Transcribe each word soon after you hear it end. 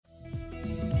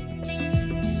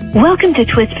Welcome to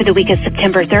Twist for the week of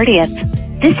September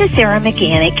 30th. This is Sarah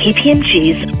McGann at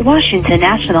KPMG's Washington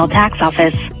National Tax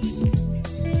Office.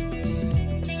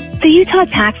 The Utah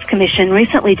Tax Commission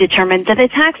recently determined that a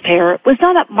taxpayer was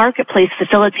not a marketplace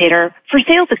facilitator for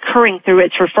sales occurring through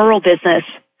its referral business.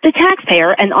 The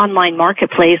taxpayer, an online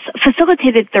marketplace,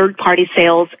 facilitated third-party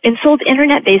sales and sold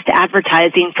internet-based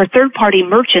advertising for third-party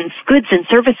merchants' goods and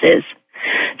services.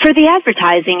 For the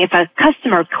advertising, if a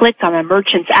customer clicked on a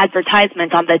merchant's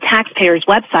advertisement on the taxpayer's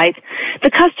website, the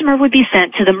customer would be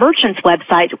sent to the merchant's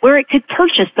website where it could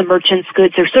purchase the merchant's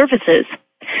goods or services.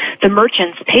 The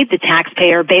merchants paid the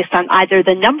taxpayer based on either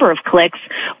the number of clicks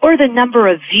or the number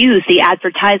of views the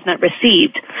advertisement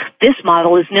received. This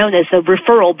model is known as the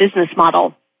referral business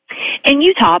model. In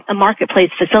Utah, a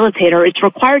marketplace facilitator is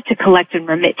required to collect and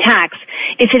remit tax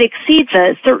if it exceeds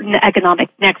a certain economic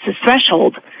nexus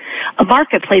threshold. A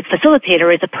marketplace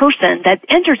facilitator is a person that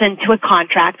enters into a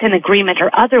contract, an agreement, or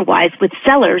otherwise with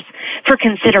sellers for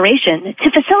consideration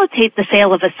to facilitate the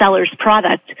sale of a seller's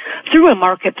product through a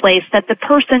marketplace that the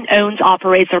person owns,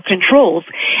 operates, or controls,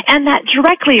 and that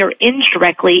directly or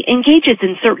indirectly engages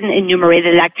in certain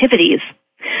enumerated activities.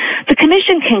 The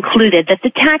Commission concluded that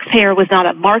the taxpayer was not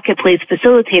a marketplace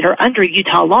facilitator under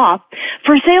Utah law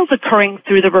for sales occurring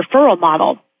through the referral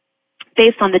model.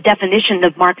 Based on the definition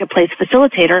of marketplace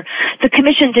facilitator, the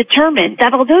Commission determined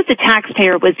that although the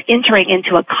taxpayer was entering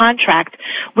into a contract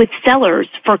with sellers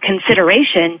for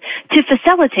consideration to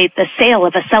facilitate the sale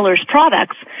of a seller's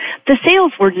products, the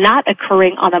sales were not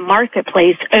occurring on a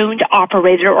marketplace owned,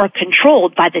 operated, or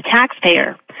controlled by the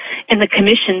taxpayer. In the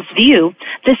Commission's view,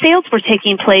 the sales were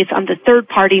taking place on the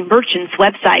third-party merchant's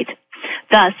website.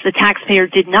 Thus, the taxpayer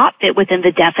did not fit within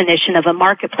the definition of a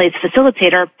marketplace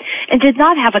facilitator and did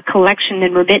not have a collection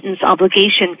and remittance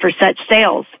obligation for such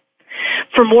sales.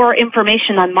 For more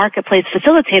information on marketplace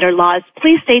facilitator laws,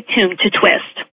 please stay tuned to Twist.